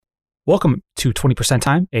Welcome to 20%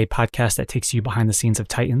 Time, a podcast that takes you behind the scenes of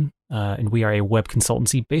Tighten. And we are a web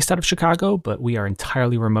consultancy based out of Chicago, but we are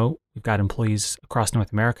entirely remote. We've got employees across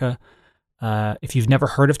North America. If you've never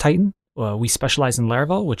heard of Tighten, we specialize in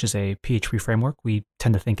Laravel, which is a PHP framework. We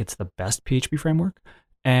tend to think it's the best PHP framework.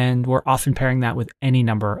 And we're often pairing that with any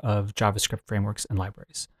number of JavaScript frameworks and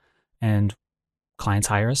libraries. And clients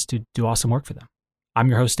hire us to do awesome work for them. I'm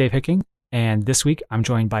your host, Dave Hicking. And this week, I'm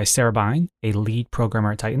joined by Sarah Bine, a lead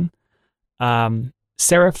programmer at Tighten.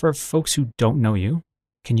 Sarah, for folks who don't know you,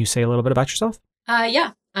 can you say a little bit about yourself?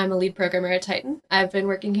 Yeah, I'm a lead programmer at Tighten. I've been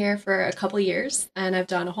working here for a couple years, and I've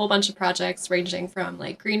done a whole bunch of projects ranging from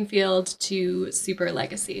like Greenfield to super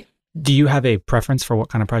legacy. Do you have a preference for what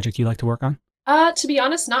kind of project you like to work on? To be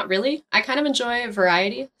honest, not really. I kind of enjoy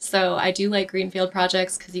variety. So I do like Greenfield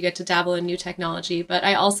projects because you get to dabble in new technology, but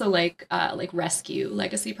I also like rescue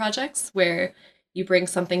legacy projects where you bring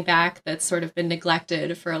something back that's sort of been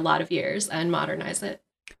neglected for a lot of years and modernize it.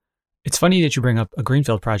 It's funny that you bring up a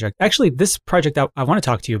Greenfield project. Actually, this project that I want to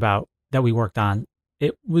talk to you about that we worked on,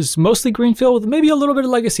 it was mostly Greenfield with maybe a little bit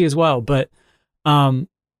of legacy as well. But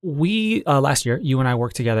we last year, you and I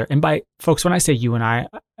worked together. And by folks, when I say you and I,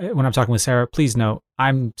 when I'm talking with Sarah, please note,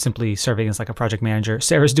 I'm simply serving as like a project manager.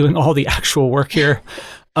 Sarah's doing all the actual work here.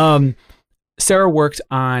 Sarah worked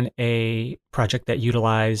on a project that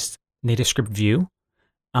utilized NativeScript Vue,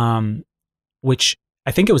 which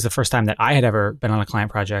I think it was the first time that I had ever been on a client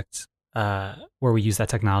project where we used that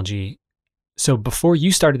technology. So before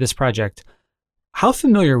you started this project, how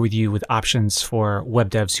familiar were you with options for web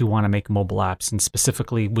devs who want to make mobile apps? And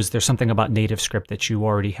specifically, was there something about NativeScript that you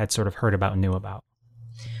already had sort of heard about and knew about?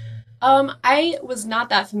 I was not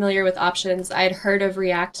that familiar with options. I had heard of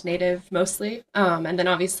React Native mostly, and then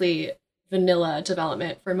obviously vanilla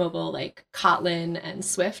development for mobile like Kotlin and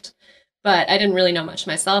Swift. But I didn't really know much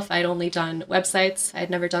myself. I'd only done websites.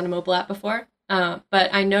 I'd never done a mobile app before.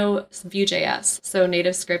 But I know Vue.js, so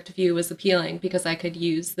NativeScript Vue was appealing because I could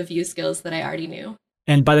use the Vue skills that I already knew.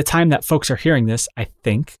 And by the time that folks are hearing this, I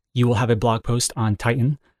think you will have a blog post on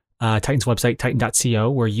Tighten, Tighten's website,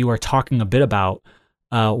 tighten.co, where you are talking a bit about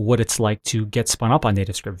what it's like to get spun up on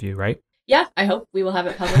NativeScript Vue, right? Yeah, I hope we will have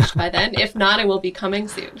it published by then. If not, it will be coming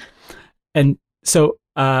soon. And so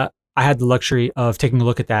I had the luxury of taking a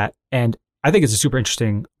look at that. And I think it's a super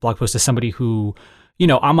interesting blog post as somebody who, you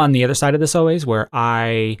know, I'm on the other side of this always where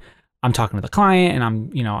I'm talking to the client and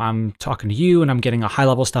I'm talking to you and I'm getting a high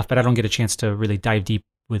level stuff, but I don't get a chance to really dive deep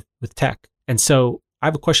with tech. And so I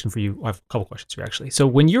have a question for you. I have a couple questions for you actually. So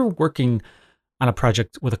when you're working on a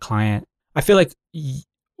project with a client, I feel like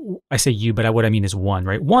I say you, but what I mean is one,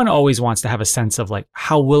 right? One always wants to have a sense of like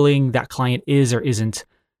how willing that client is or isn't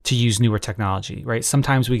to use newer technology, right?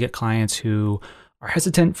 Sometimes we get clients who are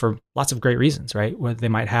hesitant for lots of great reasons, right? Where they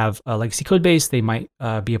might have a legacy code base, they might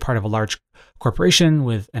be a part of a large corporation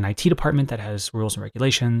with an IT department that has rules and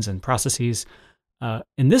regulations and processes.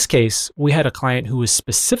 In this case, we had a client who was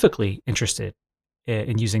specifically interested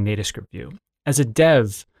in using NativeScript Vue. As a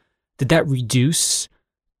dev, did that reduce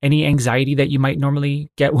any anxiety that you might normally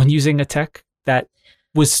get when using a tech that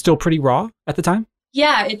was still pretty raw at the time?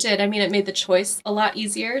 Yeah, it did. I mean, it made the choice a lot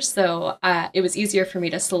easier. So it was easier for me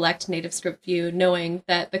to select NativeScript Vue, knowing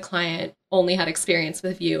that the client only had experience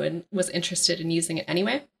with Vue and was interested in using it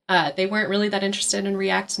anyway. They weren't really that interested in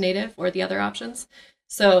React Native or the other options.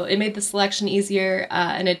 So it made the selection easier.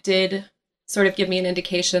 And it did sort of give me an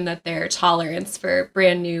indication that their tolerance for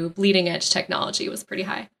brand new bleeding edge technology was pretty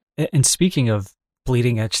high. And speaking of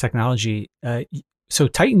bleeding edge technology, so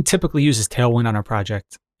Tighten typically uses Tailwind on our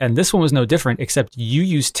project. And this one was no different, except you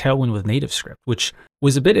used Tailwind with NativeScript, which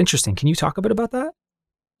was a bit interesting. Can you talk a bit about that?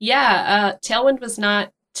 Yeah, Tailwind was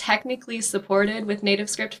not technically supported with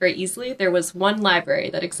NativeScript very easily. There was one library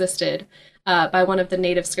that existed by one of the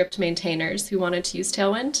NativeScript maintainers who wanted to use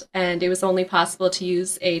Tailwind, and it was only possible to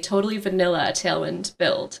use a totally vanilla Tailwind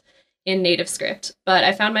build in NativeScript. But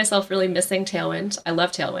I found myself really missing Tailwind. I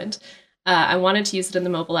love Tailwind. I wanted to use it in the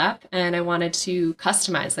mobile app, and I wanted to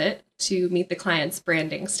customize it to meet the client's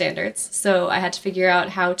branding standards. So I had to figure out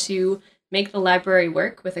how to make the library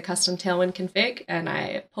work with a custom Tailwind config, and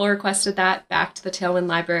I pull requested that back to the Tailwind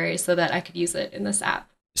library so that I could use it in this app.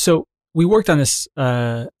 So we worked on this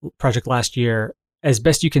project last year. As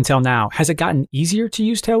best you can tell now, has it gotten easier to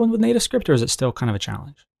use Tailwind with NativeScript, or is it still kind of a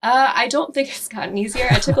challenge? I don't think it's gotten easier.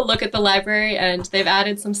 I took a look at the library and they've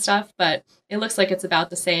added some stuff, but it looks like it's about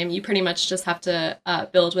the same. You pretty much just have to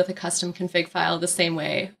build with a custom config file the same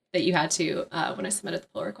way that you had to when I submitted the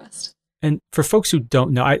pull request. And for folks who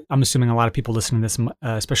don't know, I'm assuming a lot of people listening to this,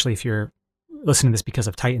 especially if you're listening to this because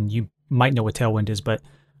of Tighten, you might know what Tailwind is, but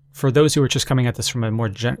for those who are just coming at this from a more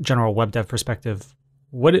general web dev perspective,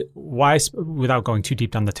 without going too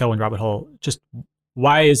deep down the Tailwind rabbit hole, just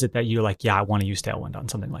why is it that you're like, yeah, I want to use Tailwind on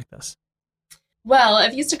something like this? Well,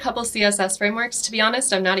 I've used a couple CSS frameworks. To be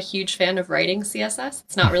honest, I'm not a huge fan of writing CSS.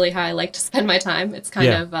 It's not really how I like to spend my time. It's kind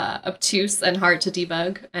of obtuse and hard to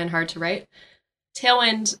debug and hard to write.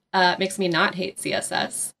 Tailwind makes me not hate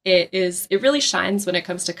CSS. It really shines when it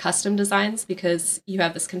comes to custom designs because you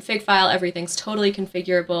have this config file, everything's totally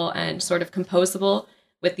configurable and sort of composable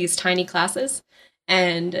with these tiny classes.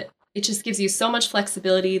 And it just gives you so much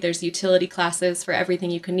flexibility. There's utility classes for everything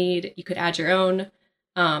you can need. You could add your own.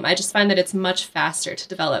 I just find that it's much faster to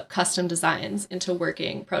develop custom designs into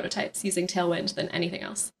working prototypes using Tailwind than anything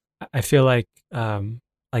else. I feel like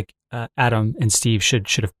Adam and Steve should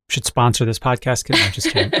sponsor this podcast. No, I'm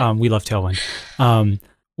just kidding. We love Tailwind.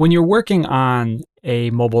 When you're working on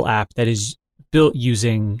a mobile app that is built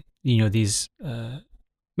using these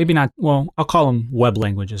maybe not, well, I'll call them web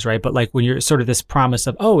languages, right? But like when you're sort of this promise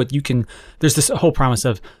of there's this whole promise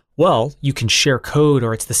of, well, you can share code,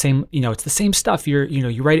 or it's the same, it's the same stuff.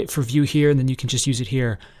 You write it for view here, and then you can just use it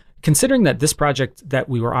here. Considering that this project that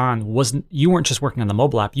we were on you weren't just working on the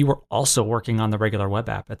mobile app, you were also working on the regular web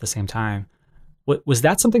app at the same time. Was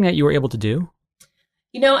that something that you were able to do?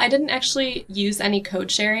 I didn't actually use any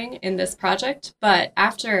code sharing in this project, but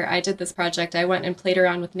after I did this project, I went and played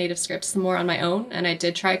around with NativeScript some more on my own, and I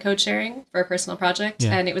did try code sharing for a personal project,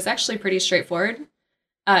 and it was actually pretty straightforward.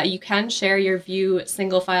 You can share your Vue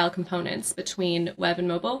single file components between web and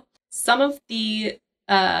mobile. Some of the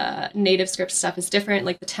NativeScript stuff is different,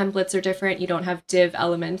 like the templates are different. You don't have div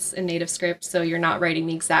elements in NativeScript, so you're not writing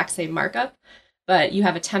the exact same markup, but you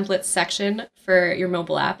have a template section for your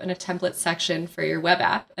mobile app and a template section for your web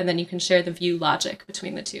app, and then you can share the Vue logic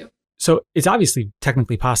between the two. So it's obviously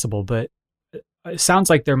technically possible, but it sounds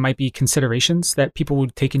like there might be considerations that people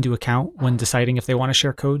would take into account when deciding if they want to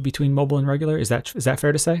share code between mobile and regular. Is that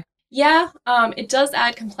fair to say? Yeah, it does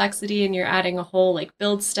add complexity, and you're adding a whole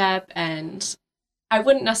build step, and I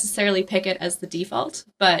wouldn't necessarily pick it as the default,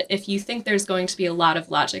 but if you think there's going to be a lot of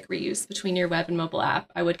logic reuse between your web and mobile app,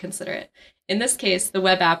 I would consider it. In this case, the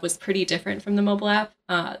web app was pretty different from the mobile app.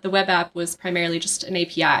 The web app was primarily just an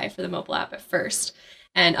API for the mobile app at first.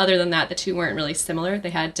 And other than that, the two weren't really similar. They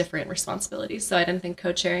had different responsibilities. So I didn't think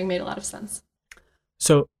code sharing made a lot of sense.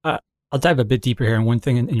 So I'll dive a bit deeper here. And one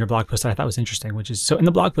thing in your blog post that I thought was interesting, which is, so in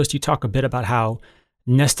the blog post, you talk a bit about how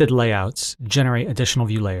nested layouts generate additional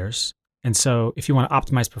view layers. And so if you want to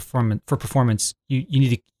optimize performance,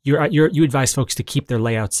 you advise folks to keep their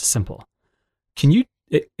layouts simple. Can you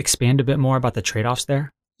expand a bit more about the trade-offs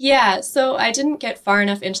there? Yeah, so I didn't get far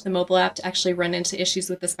enough into the mobile app to actually run into issues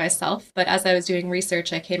with this myself, but as I was doing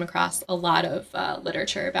research, I came across a lot of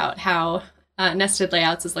literature about how nested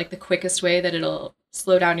layouts is the quickest way that it'll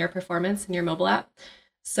slow down your performance in your mobile app.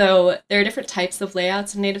 So there are different types of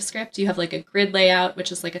layouts in NativeScript. You have a grid layout,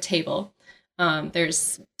 which is like a table.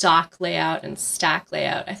 There's dock layout and stack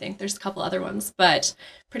layout. I think there's a couple other ones, but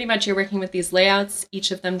pretty much you're working with these layouts. Each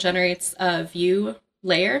of them generates a view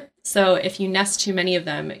layer. So if you nest too many of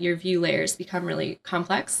them, your view layers become really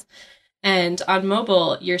complex. And on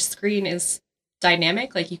mobile, your screen is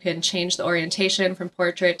dynamic. You can change the orientation from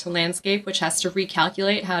portrait to landscape, which has to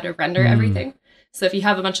recalculate how to render everything. So if you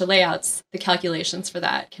have a bunch of layouts, the calculations for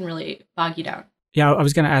that can really bog you down. Yeah, I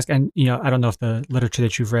was going to ask, and I don't know if the literature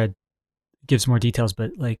that you've read gives more details, but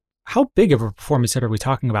how big of a performance hit are we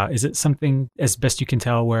talking about? Is it something, as best you can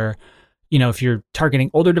tell, where if you're targeting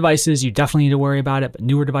older devices, you definitely need to worry about it, but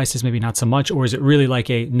newer devices, maybe not so much? Or is it really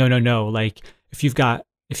no? If you've got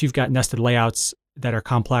nested layouts that are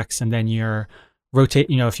complex, and then you're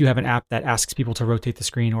if you have an app that asks people to rotate the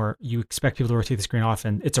screen, or you expect people to rotate the screen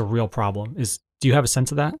often, it's a real problem. Do you have a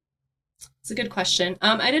sense of that? It's a good question.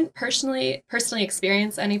 I didn't personally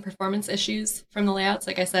experience any performance issues from the layouts.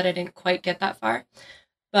 Like I said, I didn't quite get that far,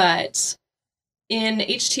 but in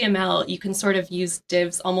HTML, you can sort of use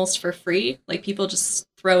divs almost for free. People just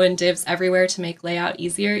throw in divs everywhere to make layout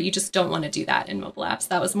easier. You just don't want to do that in mobile apps.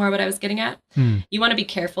 That was more what I was getting at. You want to be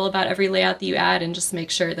careful about every layout that you add and just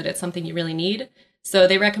make sure that it's something you really need. So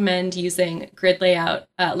they recommend using grid layout.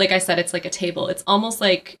 Like I said, it's like a table. It's almost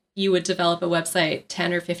like you would develop a website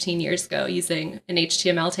 10 or 15 years ago using an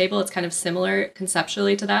HTML table. It's kind of similar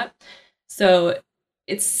conceptually to that. So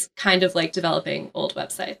it's kind of like developing old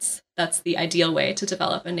websites. That's the ideal way to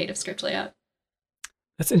develop a NativeScript layout.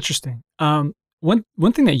 That's interesting. One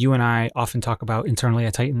thing that you and I often talk about internally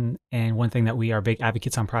at Tighten, and one thing that we are big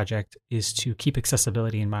advocates on project, is to keep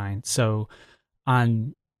accessibility in mind. So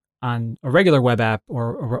on a regular web app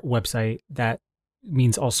or a website, that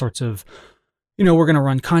means all sorts of, we're going to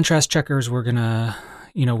run contrast checkers. We're going to,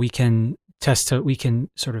 we can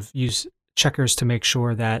sort of use checkers to make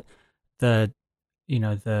sure that the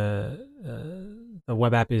the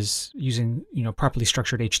web app is using properly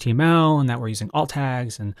structured HTML and that we're using alt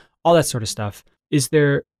tags and all that sort of stuff.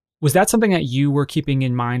 Was that something that you were keeping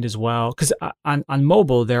in mind as well? Because on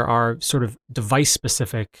mobile there are sort of device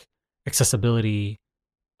specific accessibility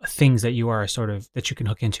things that that you can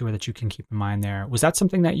hook into or that you can keep in mind there. Was that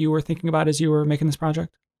something that you were thinking about as you were making this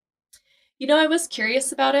project? I was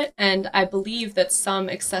curious about it, and I believe that some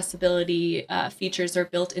accessibility features are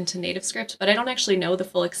built into NativeScript, but I don't actually know the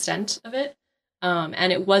full extent of it.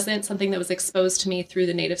 And it wasn't something that was exposed to me through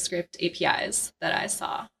the NativeScript APIs that I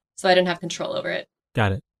saw. So I didn't have control over it.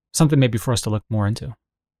 Got it. Something maybe for us to look more into.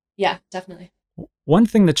 Yeah, definitely. One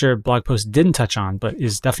thing that your blog post didn't touch on, but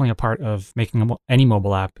is definitely a part of making any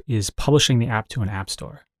mobile app, is publishing the app to an app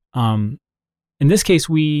store. In this case,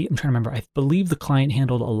 I'm trying to remember, I believe the client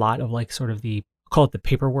handled a lot of like sort of call it the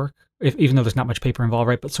paperwork, even though there's not much paper involved,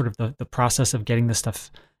 right? But sort of the process of getting this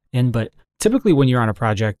stuff in. But typically when you're on a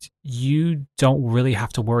project, you don't really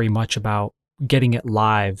have to worry much about getting it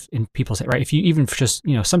live in people's, right? If you even just,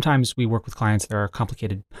 sometimes we work with clients, there are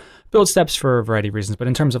complicated build steps for a variety of reasons. But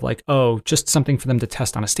in terms of like, just something for them to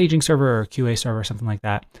test on a staging server or a QA server or something like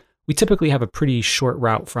that, we typically have a pretty short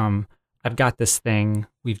route from, I've got this thing,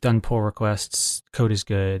 we've done pull requests, code is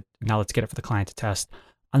good, now let's get it for the client to test.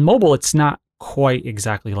 On mobile, it's not quite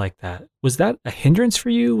exactly like that. Was that a hindrance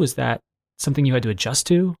for you? Was that something you had to adjust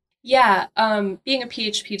to? Yeah, being a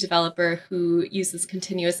PHP developer who uses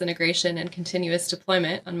continuous integration and continuous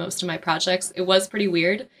deployment on most of my projects, it was pretty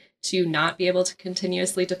weird to not be able to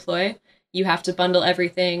continuously deploy. You have to bundle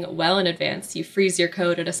everything well in advance. You freeze your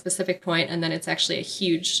code at a specific point, and then it's actually a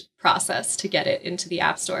huge process to get it into the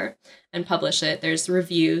App Store and publish it. There's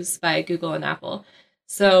reviews by Google and Apple.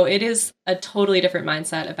 So it is a totally different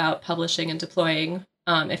mindset about publishing and deploying.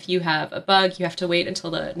 If you have a bug, you have to wait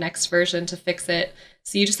until the next version to fix it.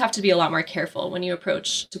 So you just have to be a lot more careful when you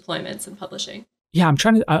approach deployments and publishing. Yeah, I'm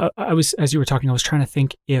trying to, I was, as you were talking, I was trying to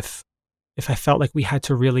think if I felt like we had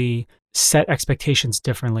to really set expectations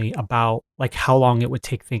differently about like how long it would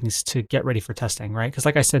take things to get ready for testing, right? Because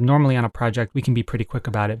like I said, normally on a project, we can be pretty quick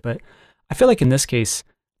about it. But I feel like in this case,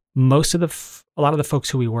 a lot of the folks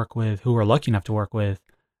who we work with, who we're lucky enough to work with,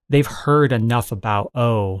 they've heard enough about,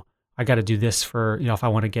 I got to do this for, if I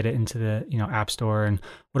want to get it into the, App Store. And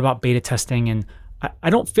what about beta testing? And I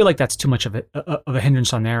don't feel like that's too much of a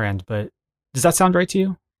hindrance on their end, but does that sound right to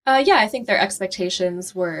you? Yeah, I think their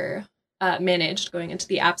expectations were managed going into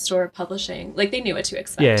the App Store publishing. Like they knew what to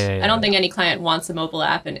expect. Yeah. I don't think any client wants a mobile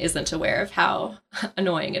app and isn't aware of how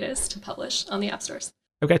annoying it is to publish on the app stores.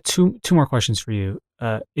 I've got two more questions for you.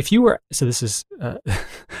 If you were, so this is,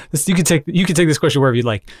 you could take this question wherever you'd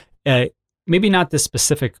like. Maybe not this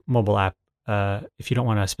specific mobile app, if you don't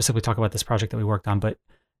want to specifically talk about this project that we worked on, but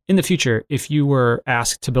in the future, if you were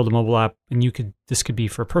asked to build a mobile app and this could be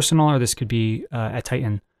for personal or this could be at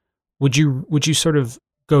Titan, would you sort of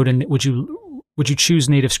would you choose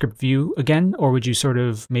NativeScript Vue again, or would you sort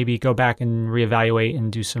of maybe go back and reevaluate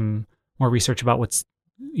and do some more research about what's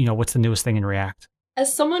the newest thing in React?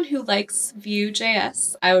 As someone who likes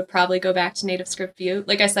Vue.js, I would probably go back to NativeScript Vue.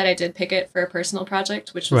 Like I said, I did pick it for a personal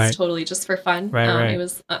project, which was totally just for fun. Right. It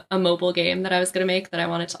was a mobile game that I was going to make that I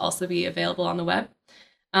wanted to also be available on the web.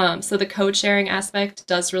 So the code sharing aspect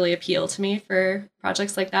does really appeal to me for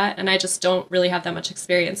projects like that. And I just don't really have that much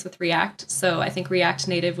experience with React. So I think React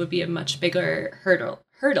Native would be a much bigger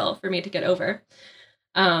hurdle for me to get over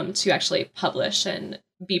to actually publish and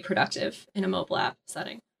be productive in a mobile app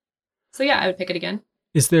setting. So yeah, I would pick it again.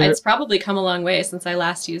 It's probably come a long way since I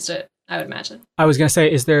last used it, I would imagine. I was going to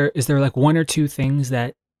say, is there like one or two things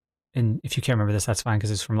that, and if you can't remember this, that's fine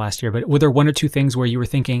because it's from last year, but were there one or two things where you were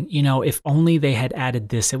thinking, if only they had added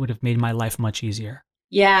this, it would have made my life much easier?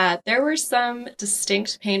 Yeah, there were some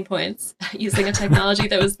distinct pain points using a technology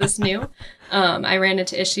that was this new. I ran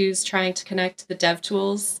into issues trying to connect the dev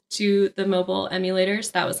tools to the mobile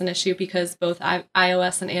emulators. That was an issue because both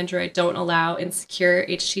iOS and Android don't allow insecure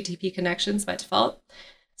HTTP connections by default.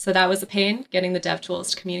 So that was a pain, getting the dev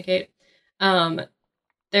tools to communicate.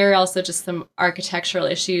 There are also just some architectural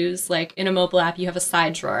issues. Like in a mobile app, you have a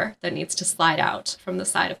side drawer that needs to slide out from the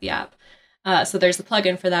side of the app. So there's a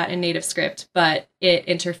plugin for that in NativeScript, but it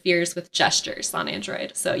interferes with gestures on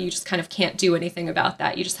Android. So you just kind of can't do anything about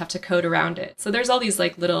that. You just have to code around it. So there's all these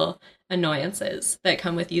like little annoyances that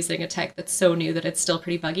come with using a tech that's so new that it's still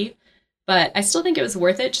pretty buggy. But I still think it was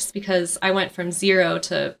worth it just because I went from 0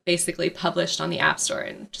 to basically published on the App Store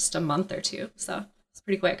in just a month or two. So it's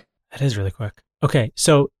pretty quick. That is really quick. Okay,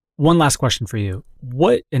 so one last question for you.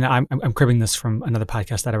 And I'm cribbing this from another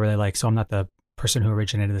podcast that I really like, so I'm not the person who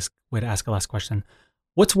originated this way to ask a last question.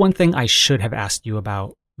 What's one thing I should have asked you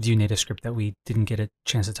about Vue NativeScript that we didn't get a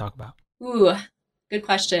chance to talk about? Ooh, good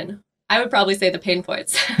question. I would probably say the pain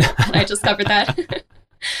points. And I just covered that.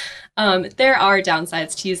 There are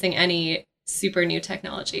downsides to using any super new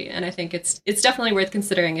technology, and I think it's definitely worth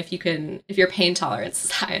considering if your pain tolerance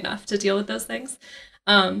is high enough to deal with those things.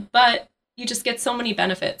 But you just get so many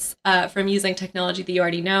benefits from using technology that you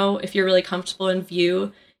already know. If you're really comfortable in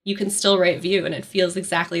Vue, you can still write Vue, and it feels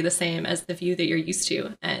exactly the same as the Vue that you're used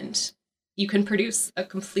to, and you can produce a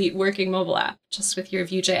complete working mobile app just with your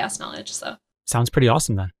Vue.js knowledge. So sounds pretty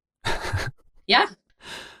awesome then. Yeah.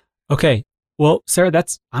 Okay. Well, Sarah,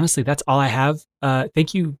 that's all I have.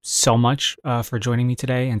 Thank you so much for joining me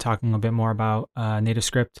today and talking a bit more about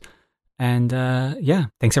NativeScript. And yeah,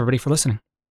 thanks everybody for listening.